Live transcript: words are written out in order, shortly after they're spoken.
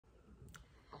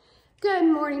Good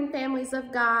morning, families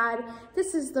of God.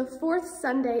 This is the fourth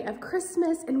Sunday of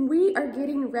Christmas, and we are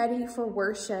getting ready for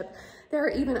worship. There are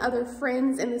even other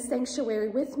friends in the sanctuary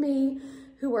with me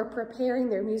who are preparing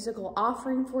their musical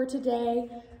offering for today.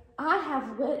 I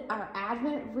have lit our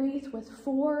Advent wreath with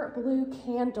 4 blue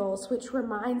candles, which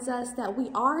reminds us that we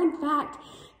are, in fact,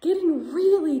 getting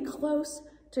really close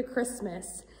to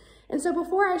Christmas. And so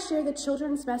before I share the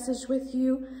children's message with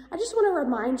you, I just want to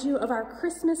remind you of our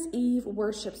Christmas Eve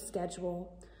worship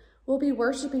schedule. We'll be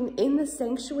worshiping in the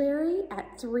sanctuary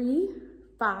at 3,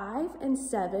 5, and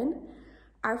 7.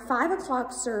 Our 5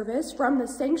 o'clock service from the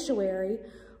sanctuary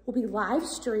will be live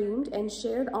streamed and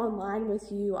shared online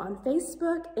with you on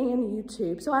Facebook and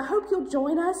YouTube. So I hope you'll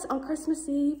join us on Christmas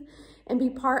Eve and be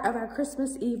part of our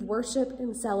Christmas Eve worship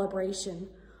and celebration.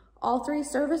 All 3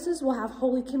 services will have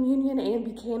Holy Communion and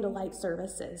be candlelight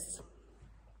services.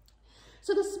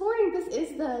 So this morning, this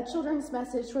is the children's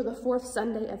message for the 4th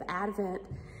Sunday of Advent.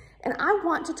 And I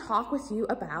want to talk with you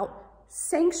about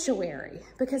sanctuary,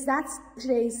 because that's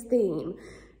today's theme.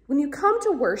 When you come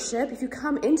to worship, if you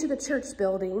come into the church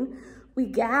building, we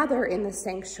gather in the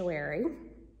sanctuary.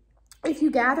 If you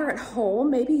gather at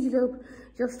home, maybe your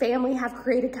family have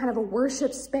created kind of a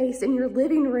worship space in your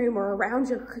living room or around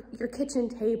your kitchen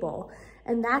table,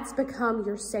 and that's become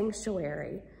your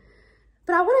sanctuary.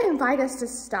 But I want to invite us to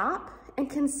stop and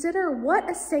consider what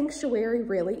a sanctuary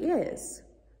really is.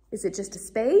 Is it just a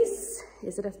space?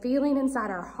 Is it a feeling inside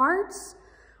our hearts?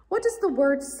 What does the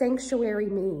word sanctuary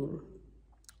mean?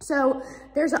 So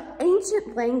there's an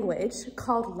ancient language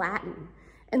called Latin,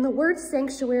 and the word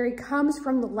sanctuary comes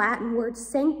from the Latin word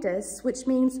sanctus, which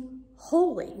means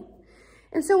holy.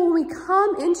 And so when we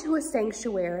come into a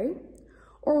sanctuary,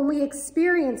 or when we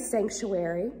experience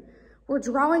sanctuary, we're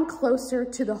drawing closer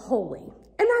to the holy.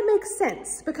 And that makes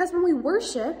sense, because when we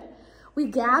worship, we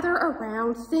gather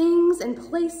around things and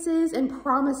places and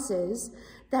promises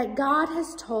that God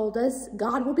has told us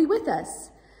God will be with us.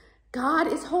 God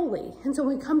is holy. And so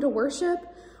when we come to worship,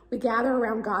 we gather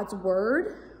around God's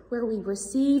word, where we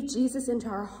receive Jesus into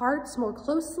our hearts more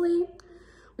closely.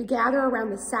 We gather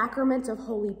around the sacraments of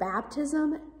holy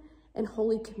baptism and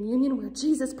Holy Communion, where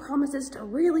Jesus promises to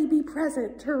really be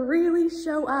present, to really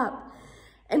show up.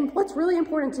 And what's really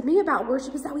important to me about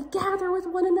worship is that we gather with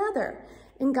one another.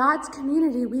 In God's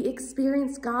community, we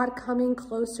experience God coming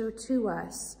closer to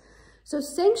us. So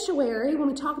sanctuary, when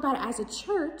we talk about it as a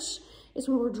church, is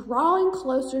when we're drawing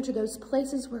closer to those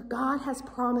places where God has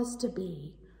promised to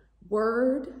be.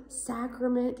 Word,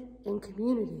 sacrament, and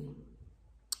community.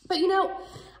 But you know,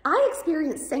 I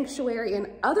experience sanctuary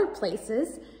in other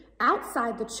places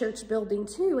outside the church building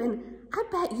too, and I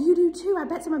bet you do too. I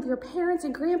bet some of your parents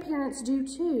and grandparents do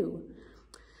too.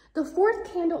 The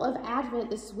 4th candle of Advent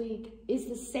this week is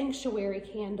the sanctuary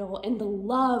candle and the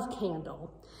love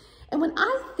candle. And when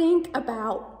I think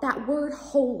about that word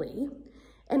holy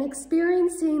and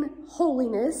experiencing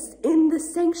holiness in the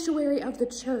sanctuary of the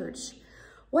church,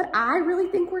 what I really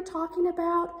think we're talking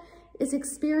about is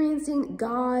experiencing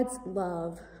God's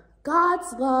love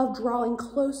drawing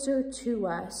closer to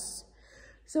us.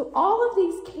 So all of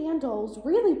these candles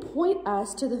really point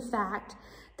us to the fact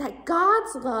that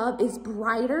God's love is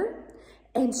brighter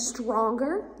and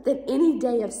stronger than any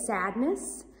day of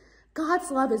sadness. God's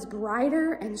love is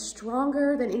brighter and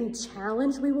stronger than any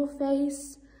challenge we will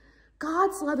face.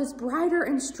 God's love is brighter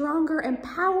and stronger and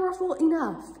powerful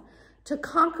enough to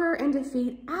conquer and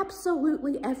defeat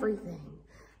absolutely everything.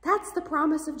 That's the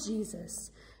promise of Jesus.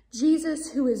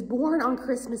 Jesus, who is born on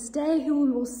Christmas Day, who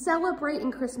we will celebrate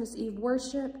in Christmas Eve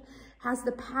worship, has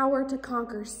the power to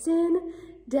conquer sin,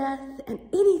 death, and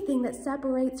anything that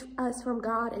separates us from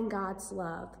God and God's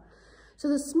love. So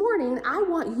this morning, I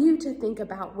want you to think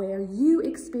about where you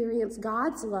experience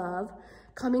God's love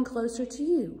coming closer to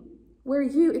you, where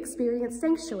you experience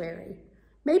sanctuary.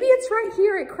 Maybe it's right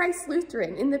here at Christ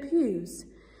Lutheran in the pews.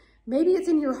 Maybe it's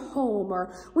in your home,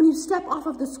 or when you step off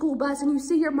of the school bus and you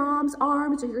see your mom's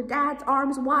arms or your dad's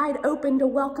arms wide open to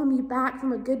welcome you back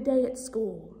from a good day at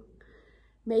school.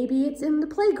 Maybe it's in the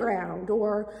playground,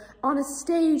 or on a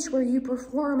stage where you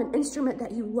perform an instrument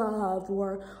that you love,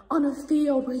 or on a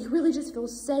field where you really just feel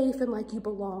safe and like you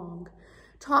belong.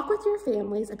 Talk with your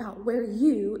families about where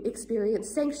you experience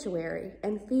sanctuary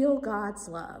and feel God's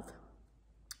love.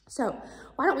 So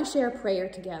why don't we share a prayer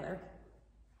together?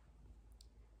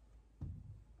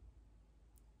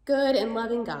 Good and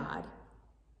loving God,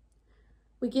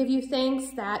 we give you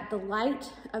thanks that the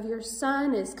light of your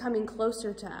Son is coming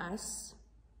closer to us.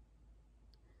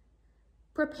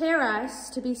 Prepare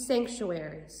us to be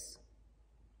sanctuaries,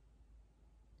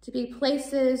 to be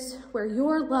places where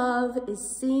your love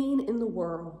is seen in the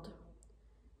world.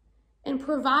 And and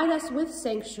provide us with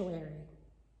sanctuary,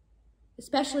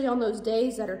 especially on those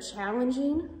days that are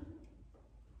challenging,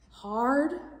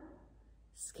 hard,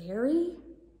 scary,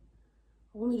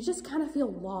 or when we just kind of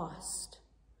feel lost.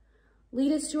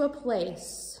 Lead us to a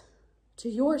place, to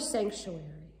your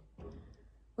sanctuary,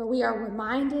 where we are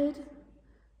reminded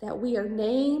that we are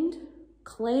named,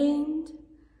 claimed,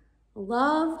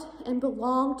 loved, and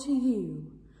belong to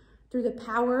you through the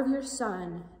power of your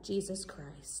Son, Jesus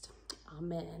Christ.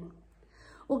 Amen.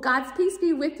 Well, God's peace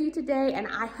be with you today, and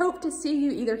I hope to see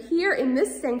you either here in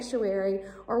this sanctuary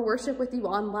or worship with you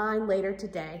online later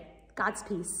today. God's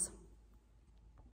peace.